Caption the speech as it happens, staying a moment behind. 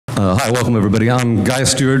Hi, welcome everybody. I'm Guy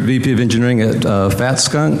Stewart, VP of Engineering at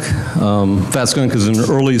FatSkunk. FatSkunk is an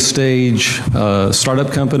early stage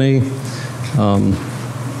startup company.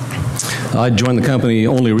 I joined the company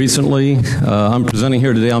only recently. I'm presenting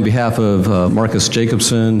here today on behalf of Markus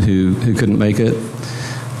Jakobsson, who couldn't make it.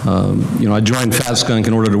 I joined FatSkunk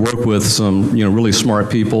in order to work with some really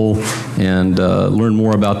smart people and learn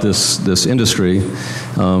more about this industry.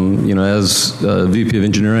 As VP of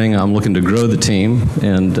Engineering, I'm looking to grow the team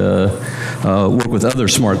and work with other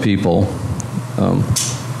smart people.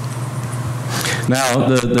 Now,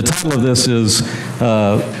 the title of this is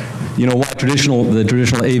why the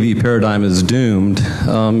traditional AV paradigm is doomed.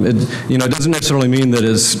 It doesn't necessarily mean that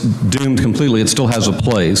it's doomed completely. It still has a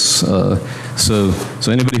place. So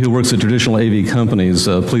anybody who works at traditional AV companies,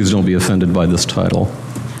 please don't be offended by this title.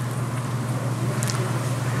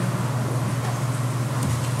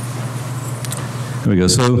 There we go.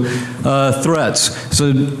 So threats.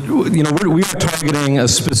 So we are targeting a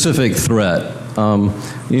specific threat. The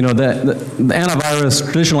antivirus,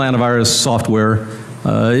 traditional antivirus software.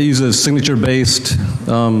 It uses signature-based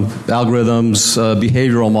algorithms,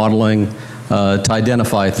 behavioral modeling to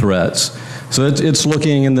identify threats. So it's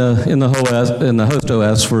looking in the host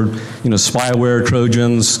OS for spyware,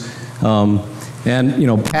 Trojans,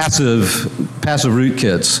 and passive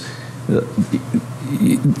rootkits.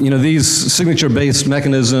 These signature-based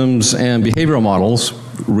mechanisms and behavioral models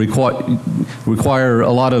require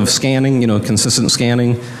a lot of scanning, consistent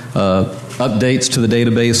scanning, updates to the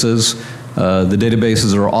databases. The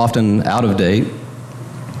databases are often out of date.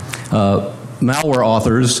 Malware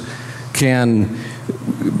authors can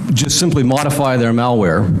just simply modify their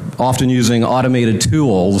malware, often using automated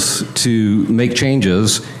tools to make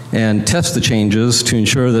changes and test the changes to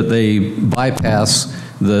ensure that they bypass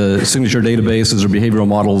the signature databases or behavioral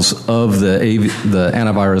models of the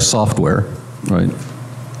antivirus software, right?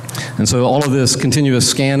 And so all of this continuous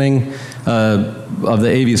scanning of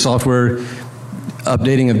the AV software,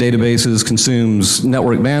 updating of databases consumes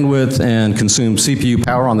network bandwidth and consumes CPU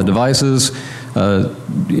power on the devices.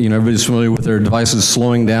 Everybody's familiar with their devices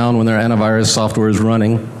slowing down when their antivirus software is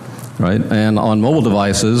running, right? And on mobile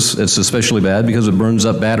devices, it's especially bad because it burns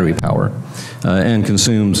up battery power and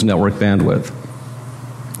consumes network bandwidth.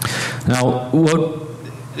 Now,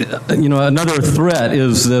 another threat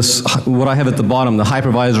is this, what I have at the bottom, the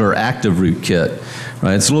hypervisor active rootkit,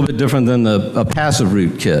 right? It's a little bit different than a passive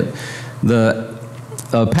rootkit. The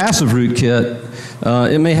passive rootkit,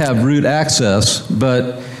 it may have root access,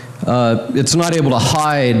 but it's not able to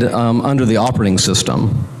hide under the operating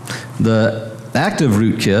system. The active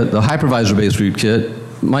rootkit, the hypervisor-based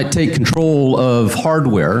rootkit, might take control of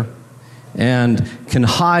hardware and can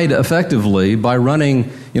hide effectively by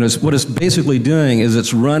running, what it's basically doing is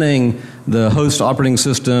it's running the host operating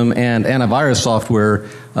system and antivirus software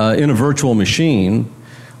in a virtual machine,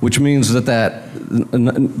 which means that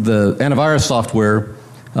the antivirus software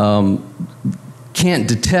can't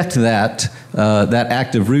detect that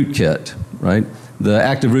active rootkit, right? The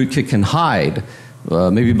active rootkit can hide,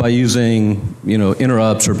 maybe by using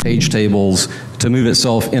interrupts or page tables to move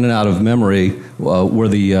itself in and out of memory where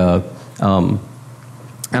the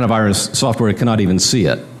antivirus software cannot even see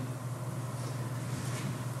it.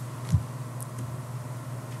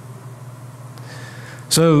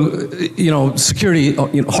 So, security,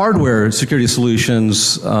 hardware security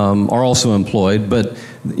solutions are also employed, but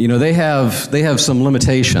they have some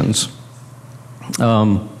limitations.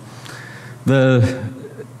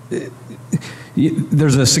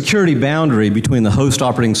 There's a security boundary between the host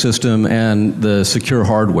operating system and the secure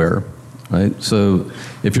hardware, right? So,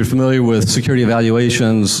 if you're familiar with security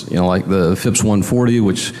evaluations, like the FIPS 140,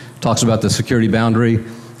 which talks about the security boundary,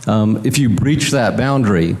 if you breach that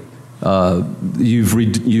boundary,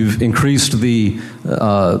 you've increased the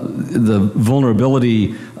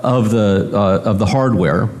vulnerability of the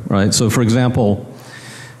hardware, right? So, for example,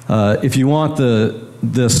 if you want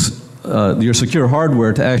your secure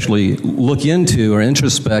hardware to actually look into or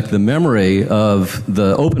introspect the memory of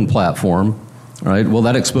the open platform, right? Well,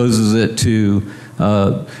 that exposes it to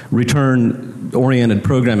return-oriented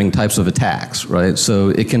programming types of attacks, right? So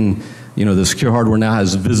it can, the secure hardware now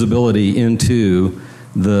has visibility into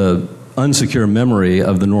the unsecure memory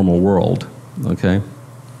of the normal world, okay?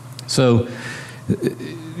 So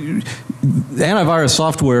the antivirus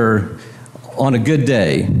software on a good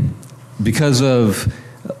day, because of,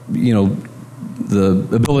 the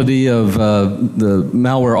ability of the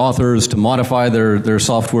malware authors to modify their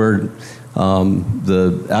software,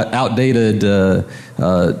 the outdated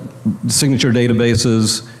signature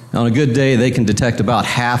databases, on a good day they can detect about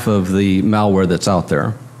half of the malware that's out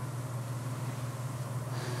there.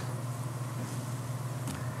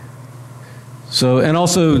 So, and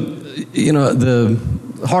also, you know, the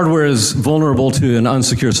hardware is vulnerable to an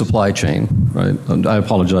unsecure supply chain, right? I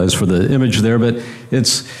apologize for the image there, but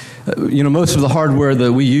it's, you know, most of the hardware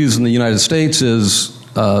that we use in the United States is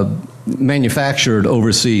manufactured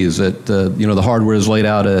overseas. You know, the hardware is laid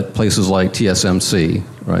out at places like TSMC,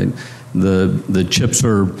 right? The chips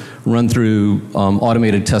are run through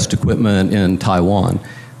automated test equipment in Taiwan.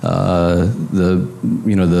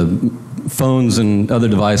 You know, the phones and other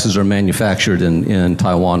devices are manufactured in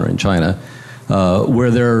Taiwan or in China,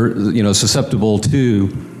 where they're, you know, susceptible to,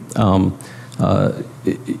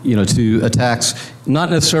 you know, to attacks,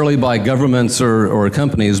 not necessarily by governments or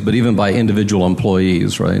companies, but even by individual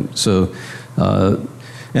employees, right? So,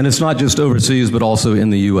 and it's not just overseas, but also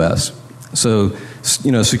in the U.S. So,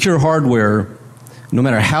 you know, secure hardware, no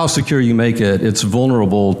matter how secure you make it, it's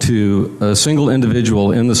vulnerable to a single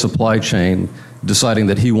individual in the supply chain deciding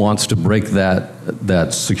that he wants to break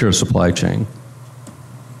that secure supply chain.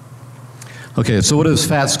 Okay, so what is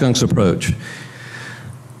Fat Skunk's approach?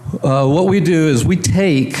 What we do is we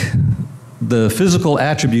take the physical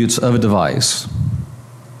attributes of a device,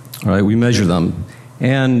 all right, we measure them,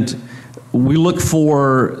 and we look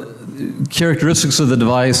for characteristics of the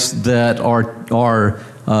device that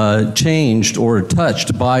are changed or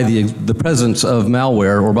touched by the presence of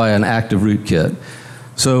malware or by an active rootkit.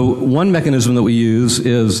 So one mechanism that we use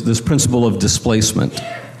is this principle of displacement.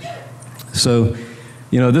 So,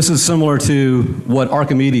 you know, this is similar to what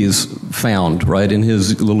Archimedes found, right, in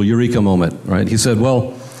his little eureka moment, right? He said,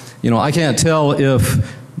 well, you know, I can't tell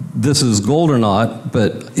if this is gold or not,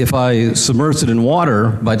 but if I submerge it in water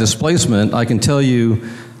by displacement, I can tell you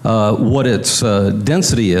what its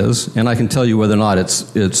density is, and I can tell you whether or not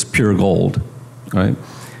it's pure gold, right?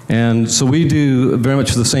 And so we do very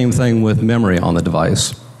much the same thing with memory on the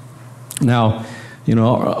device. Now, you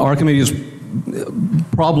know, Archimedes'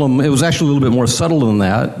 problem, it was actually a little bit more subtle than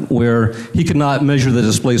that, where he could not measure the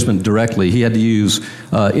displacement directly. He had to use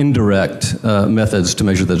indirect methods to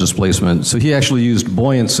measure the displacement. So he actually used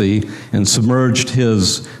buoyancy and submerged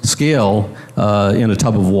his scale in a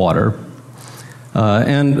tub of water.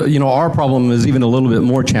 And, you know, our problem is even a little bit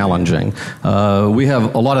more challenging. We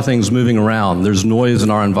have a lot of things moving around. There's noise in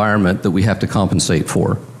our environment that we have to compensate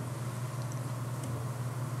for.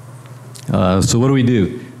 So what do we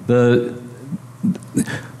do?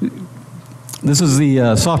 This is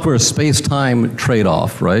the software space-time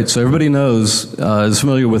trade-off, right? So everybody knows, is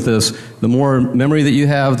familiar with this. The more memory that you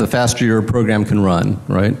have, the faster your program can run,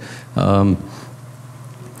 right?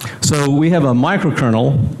 So we have a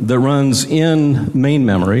microkernel that runs in main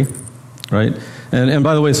memory, right? And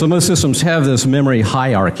by the way, so most systems have this memory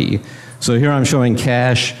hierarchy. So here I'm showing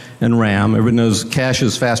cache and RAM. Everybody knows cache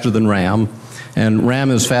is faster than RAM, and RAM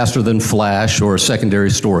is faster than flash or secondary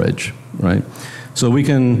storage, right? So we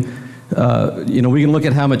can, you know, we can look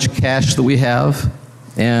at how much cache that we have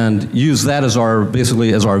and use that as our,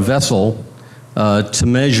 basically as our vessel to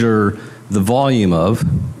measure the volume of,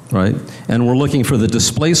 right? And we're looking for the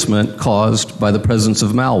displacement caused by the presence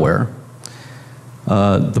of malware.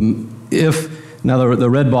 Now the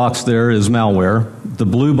red box there is malware. The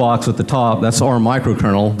blue box at the top, that's our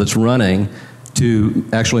microkernel that's running to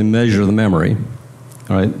actually measure the memory.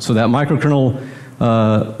 All right, so that microkernel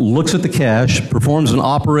looks at the cache, performs an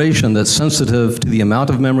operation that's sensitive to the amount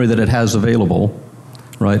of memory that it has available,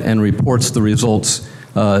 right, and reports the results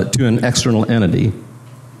to an external entity.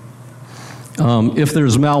 If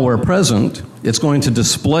there's malware present, it's going to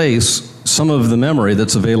displace some of the memory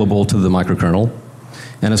that's available to the microkernel,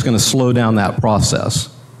 and it's going to slow down that process.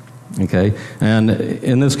 Okay, and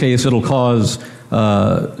in this case, it'll cause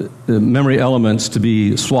memory elements to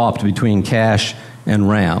be swapped between cache and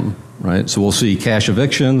RAM. Right, so we'll see cache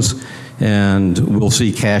evictions, and we'll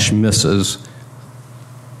see cache misses.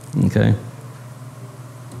 Okay.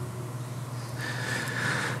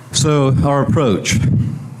 So our approach.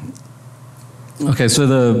 Okay, so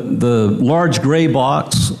the large gray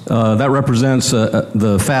box, that represents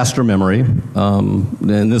the faster memory.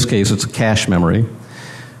 In this case, it's a cache memory.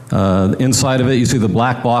 Inside of it, you see the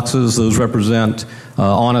black boxes. Those represent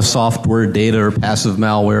honest software, data, or passive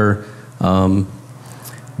malware.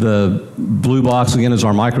 The blue box, again, is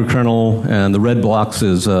our microkernel, and the red box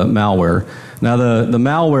is malware. Now, the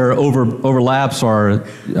malware overlaps our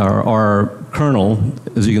kernel,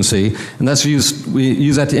 as you can see, and we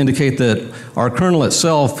use that to indicate that our kernel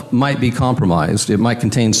itself might be compromised. It might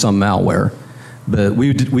contain some malware, but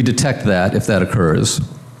we detect that if that occurs.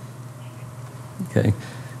 Okay.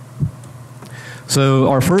 So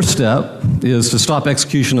our first step is to stop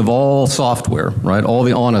execution of all software, right? All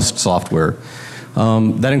the honest software.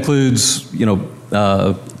 That includes, you know,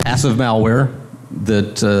 passive malware,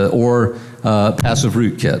 or passive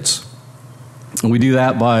rootkits. And we do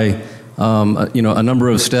that by a number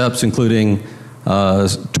of steps, including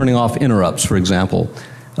turning off interrupts, for example.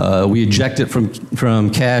 We eject it from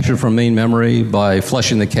cache or from main memory by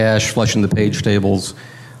flushing the cache, flushing the page tables,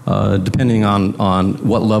 depending on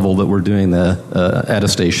what level that we're doing the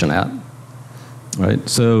attestation at. Right?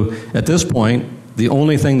 So at this point, the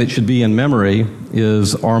only thing that should be in memory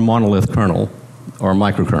is our monolith kernel, or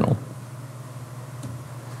microkernel.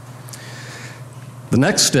 The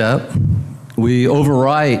next step, we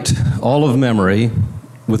overwrite all of memory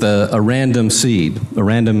with a random seed, a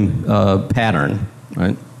random pattern.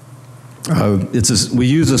 Right? We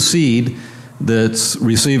use a seed that's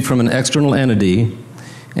received from an external entity,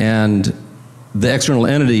 and the external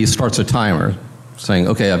entity starts a timer saying,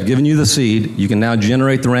 okay, I've given you the seed, you can now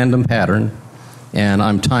generate the random pattern, and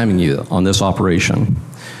I'm timing you on this operation.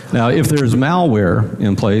 Now, if there's malware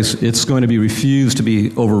in place, it's going to be refused to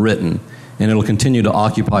be overwritten, and it'll continue to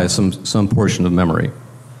occupy some portion of memory.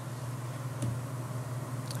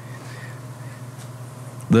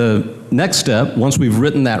 The next step, once we've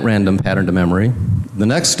written that random pattern to memory, the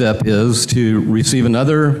next step is to receive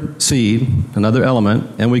another seed, another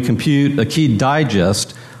element, and we compute a key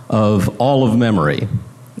digest of all of memory,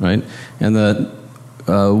 right? And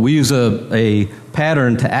we use a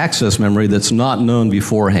pattern to access memory that's not known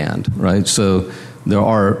beforehand, right? So there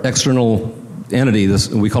are external entity,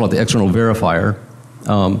 we call it the external verifier,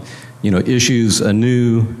 issues a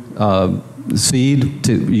new seed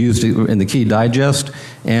to use in the key digest,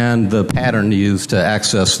 and the pattern used to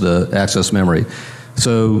access memory.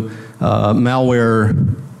 So malware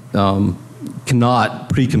cannot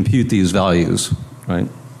pre-compute these values, right?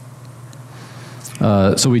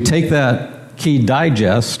 So we take that key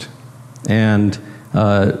digest and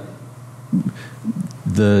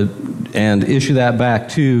issue that back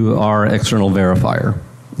to our external verifier.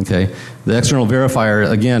 Okay, the external verifier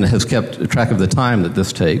again has kept track of the time that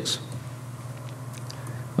this takes.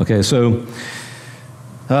 Okay, so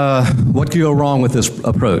what could go wrong with this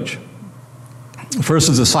approach? First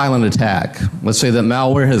is a silent attack. Let's say that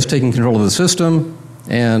malware has taken control of the system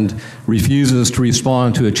and refuses to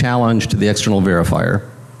respond to a challenge to the external verifier.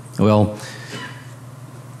 Well,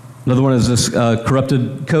 another one is this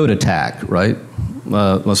corrupted code attack, right?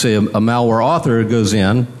 Let's say a malware author goes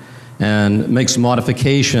in and makes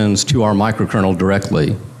modifications to our microkernel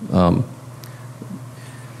directly.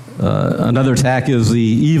 Another attack is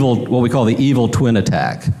what we call the evil twin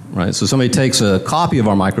attack, right? So somebody takes a copy of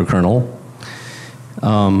our microkernel,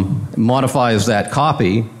 modifies that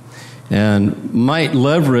copy, and might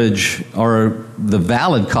leverage the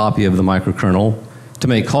valid copy of the microkernel to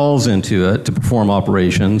make calls into it to perform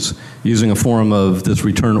operations using a form of this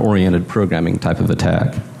return-oriented programming type of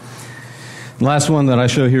attack. The last one that I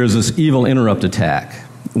show here is this evil interrupt attack,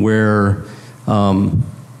 where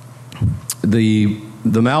the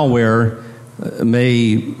malware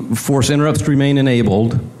may force interrupts to remain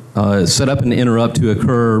enabled, set up an interrupt to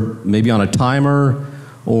occur maybe on a timer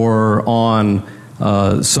or on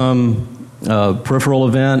some peripheral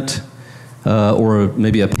event or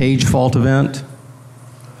maybe a page fault event,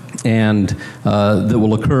 and that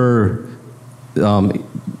will occur,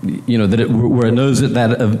 where it knows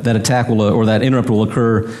that attack will or that interrupt will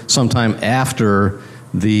occur sometime after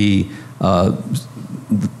the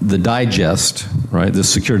digest, right? The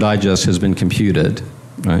secure digest has been computed,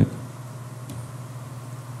 right?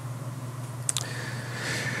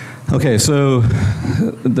 Okay, so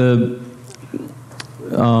the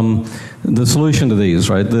solution to these,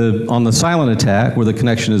 right? On the silent attack, where the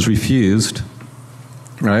connection is refused,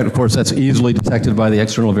 right? Of course, that's easily detected by the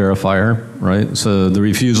external verifier, right? So the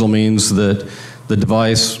refusal means that the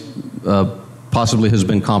device possibly has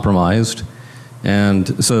been compromised,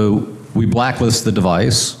 and so we blacklist the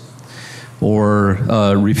device, or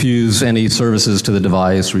refuse any services to the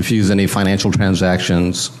device, refuse any financial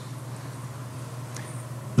transactions.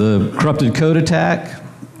 The corrupted code attack,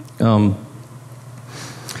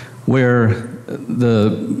 where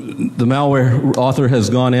the malware author has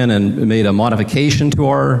gone in and made a modification to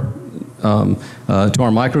our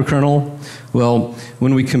microkernel. Well,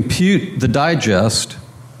 when we compute the digest,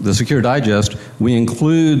 the secure digest, we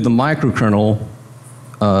include the microkernel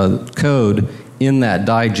code in that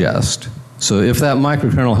digest. So if that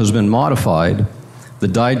microkernel has been modified, the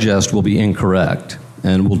digest will be incorrect,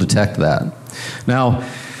 and we'll detect that. Now,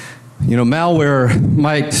 malware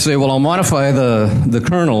might say, well, I'll modify the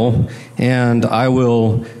kernel, and I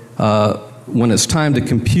will, when it's time to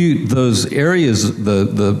compute those areas,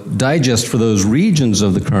 the digest for those regions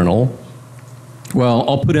of the kernel, well,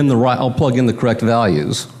 I'll plug in the correct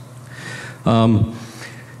values.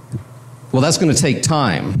 Well, that's going to take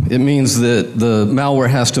time. It means that the malware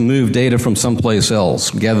has to move data from someplace else,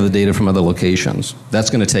 gather the data from other locations. That's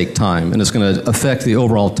going to take time, and it's going to affect the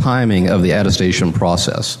overall timing of the attestation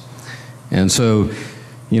process. And so,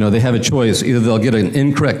 they have a choice. Either they'll get an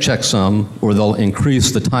incorrect checksum, or they'll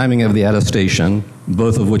increase the timing of the attestation,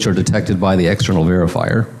 both of which are detected by the external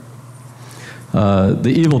verifier.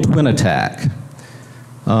 The evil twin attack.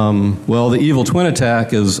 Well, the evil twin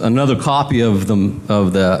attack is another copy of the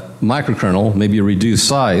microkernel, maybe a reduced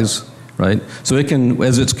size, right? So it can,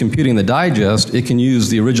 as it's computing the digest, it can use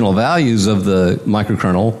the original values of the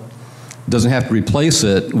microkernel. It doesn't have to replace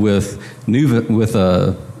it with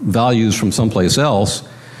values from someplace else,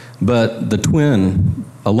 but the twin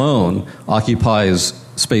alone occupies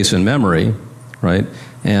space in memory, right?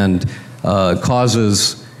 And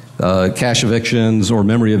causes cache evictions or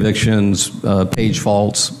memory evictions, page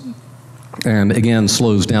faults, and again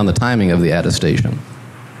slows down the timing of the attestation.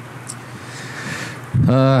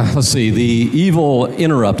 Let's see, the evil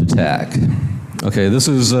interrupt attack. Okay, this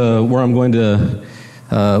is where I'm going to,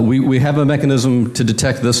 we have a mechanism to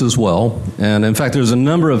detect this as well, and in fact there's a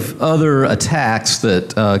number of other attacks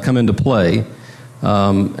that come into play,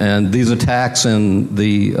 and these attacks and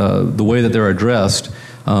the way that they're addressed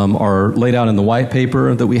are laid out in the white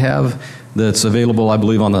paper that we have that's available, I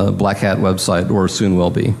believe, on the Black Hat website, or soon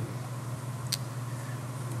will be.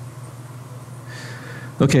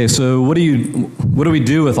 Okay, so what do we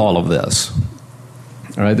do with all of this?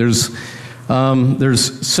 All right, there's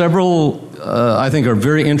several, I think, are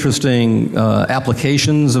very interesting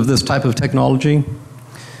applications of this type of technology.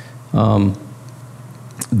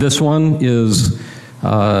 This one is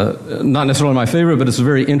not necessarily my favorite, but it's a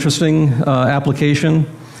very interesting application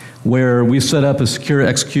where we set up a secure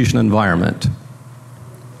execution environment.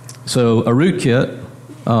 So a rootkit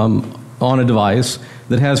on a device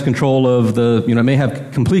that has control of may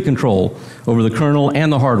have complete control over the kernel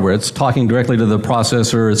and the hardware. It's talking directly to the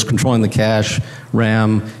processor, it's controlling the cache,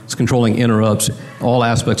 RAM, it's controlling interrupts, all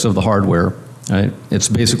aspects of the hardware. Right? It's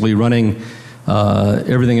basically running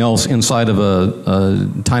everything else inside of a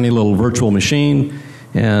tiny little virtual machine,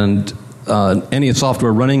 and any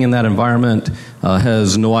software running in that environment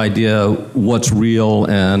has no idea what's real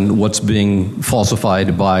and what's being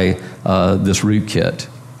falsified by this rootkit.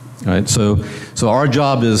 Right? So our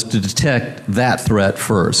job is to detect that threat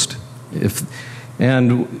first. So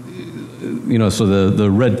the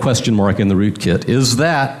red question mark in the rootkit, is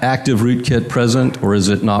that active rootkit present or is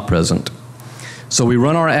it not present? So we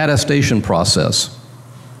run our attestation process.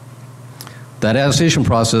 That attestation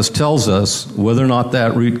process tells us whether or not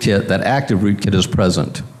that rootkit, that active rootkit, is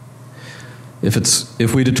present.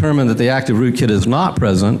 If we determine that the active rootkit is not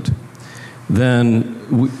present, then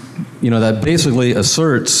that basically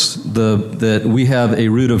asserts that we have a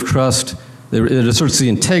root of trust. It asserts the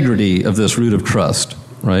integrity of this root of trust,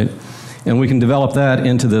 right? And we can develop that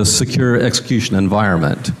into the secure execution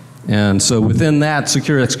environment. And so within that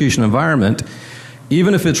secure execution environment,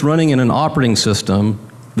 even if it's running in an operating system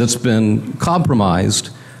that's been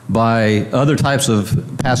compromised by other types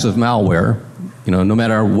of passive malware, no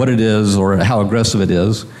matter what it is or how aggressive it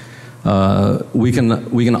is, we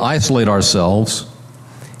can isolate ourselves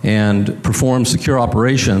and perform secure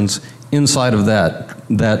operations inside of that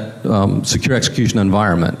secure execution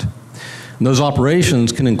environment. And those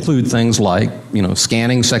operations can include things like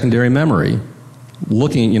scanning secondary memory,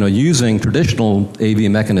 using traditional AV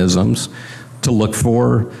mechanisms to look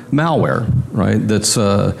for malware, right? That's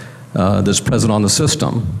present on the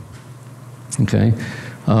system. Okay,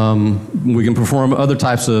 we can perform other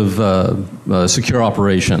types of secure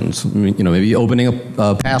operations. Maybe opening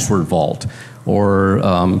a password vault, or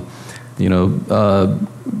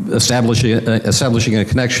establishing a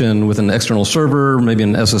connection with an external server, maybe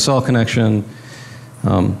an SSL connection.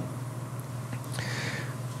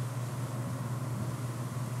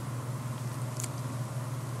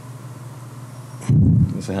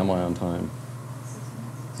 Let's see, how am I on time?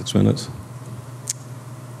 6 minutes.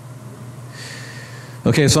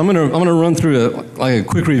 Okay, so I'm gonna run through a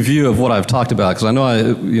quick review of what I've talked about, because I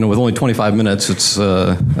know with only 25 minutes, it's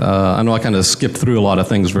I know I kind of skipped through a lot of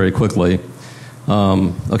things very quickly.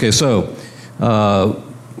 Okay, so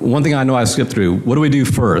one thing I know I skipped through. What do we do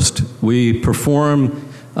first? We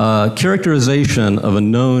perform characterization of a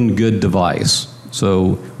known good device.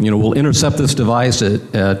 So we'll intercept this device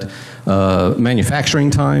at manufacturing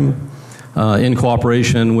time in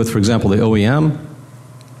cooperation with, for example, the OEM,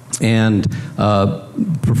 and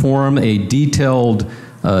perform a detailed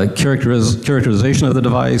characterization of the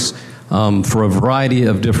device for a variety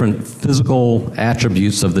of different physical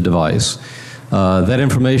attributes of the device. That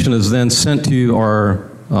information is then sent to our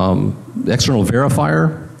external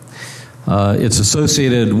verifier, It's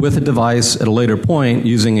associated with a device at a later point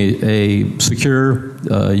using a secure,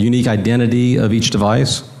 unique identity of each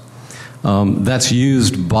device. That's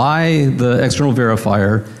used by the external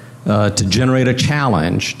verifier to generate a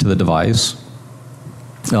challenge to the device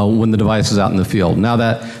when the device is out in the field. Now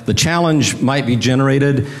that the challenge might be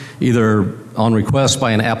generated either on request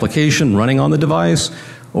by an application running on the device,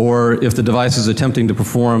 or if the device is attempting to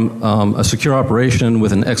perform a secure operation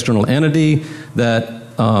with an external entity, that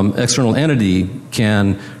external entity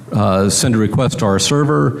can send a request to our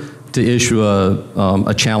server to issue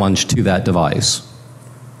a challenge to that device.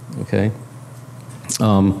 Okay.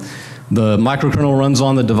 The microkernel runs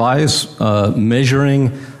on the device,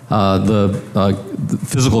 measuring the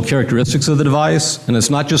physical characteristics of the device, and it's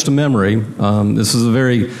not just a memory. This is a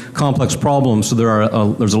very complex problem, so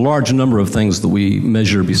there's a large number of things that we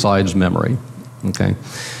measure besides memory. Okay.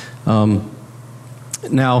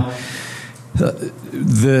 Now,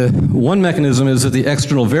 the one mechanism is that the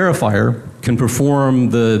external verifier can perform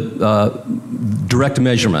the direct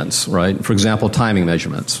measurements, right? For example, timing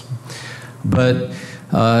measurements. But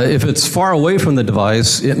if it's far away from the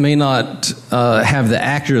device, it may not have the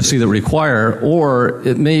accuracy that we require, or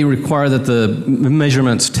it may require that the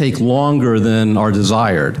measurements take longer than are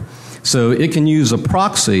desired. So it can use a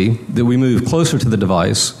proxy that we move closer to the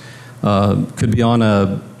device. Could be on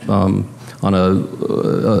a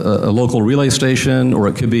local relay station, or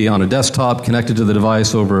it could be on a desktop connected to the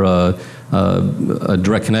device over a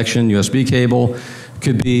direct connection USB cable.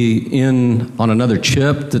 Could be on another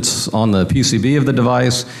chip that's on the PCB of the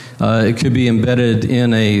device. It could be embedded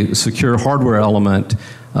in a secure hardware element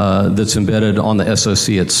that's embedded on the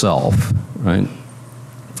SoC itself, right?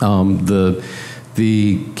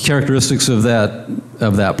 The characteristics of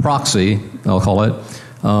that proxy, I'll call it,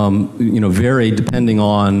 vary depending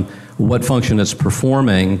on what function it's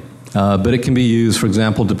performing. But it can be used, for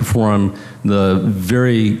example, to perform the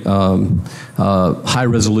very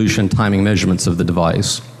high-resolution timing measurements of the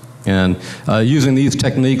device. And using these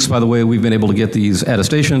techniques, by the way, we've been able to get these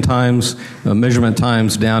attestation times, measurement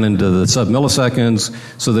times down into the sub-milliseconds,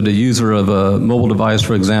 so that a user of a mobile device,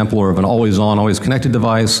 for example, or of an always-on, always-connected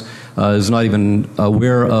device is not even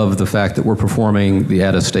aware of the fact that we're performing the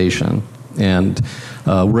attestation. And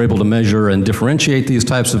we're able to measure and differentiate these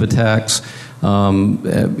types of attacks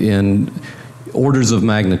in orders of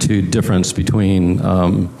magnitude difference between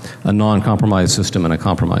a non-compromised system and a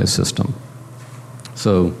compromised system.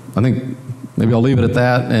 So I think maybe I'll leave it at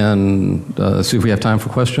that and see if we have time for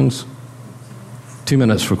questions. 2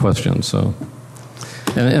 minutes for questions. So,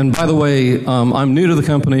 and by the way, I'm new to the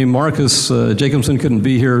company. Markus Jakobsson couldn't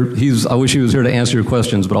be here. I wish he was here to answer your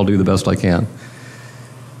questions, but I'll do the best I can.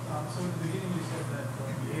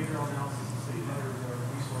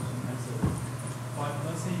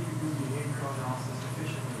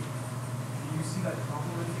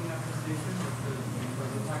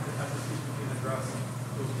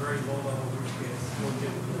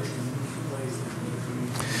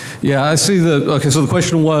 Yeah, I see okay, so the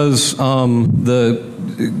question was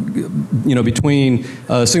between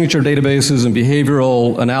signature databases and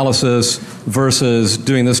behavioral analysis versus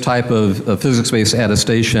doing this type of physics-based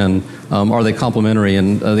attestation, are they complementary?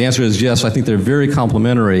 And the answer is yes, I think they're very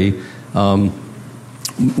complementary.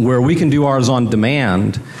 Where we can do ours on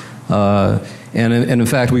demand, and in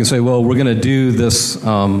fact we can say, well, we're going to do this,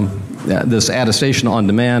 this attestation on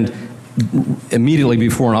demand immediately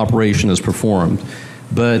before an operation is performed.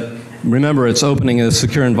 But remember, it's opening a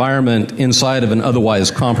secure environment inside of an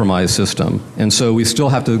otherwise compromised system. And so we still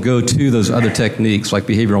have to go to those other techniques like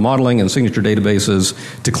behavioral modeling and signature databases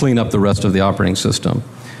to clean up the rest of the operating system.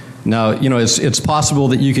 Now, it's possible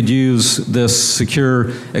that you could use this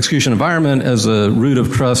secure execution environment as a root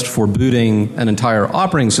of trust for booting an entire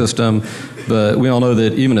operating system, but we all know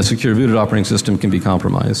that even a secure booted operating system can be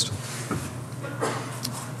compromised.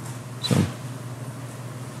 So.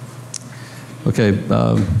 Okay.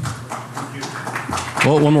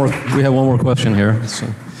 Well, we have one more question here. So.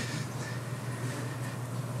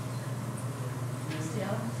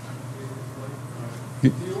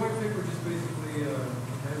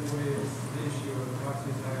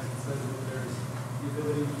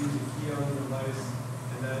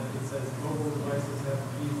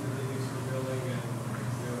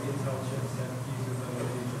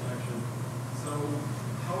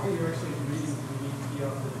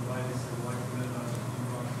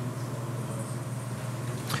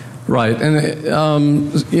 Right,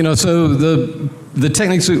 and so the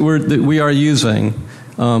techniques that we are using,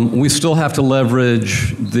 we still have to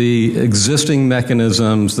leverage the existing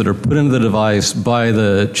mechanisms that are put into the device by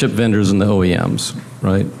the chip vendors and the OEMs,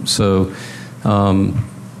 right? So,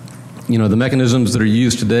 the mechanisms that are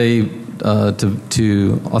used today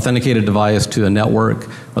to authenticate a device to a network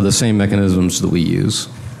are the same mechanisms that we use.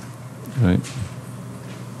 Right.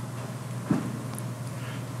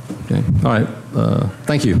 Okay. All right.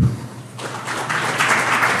 Thank you.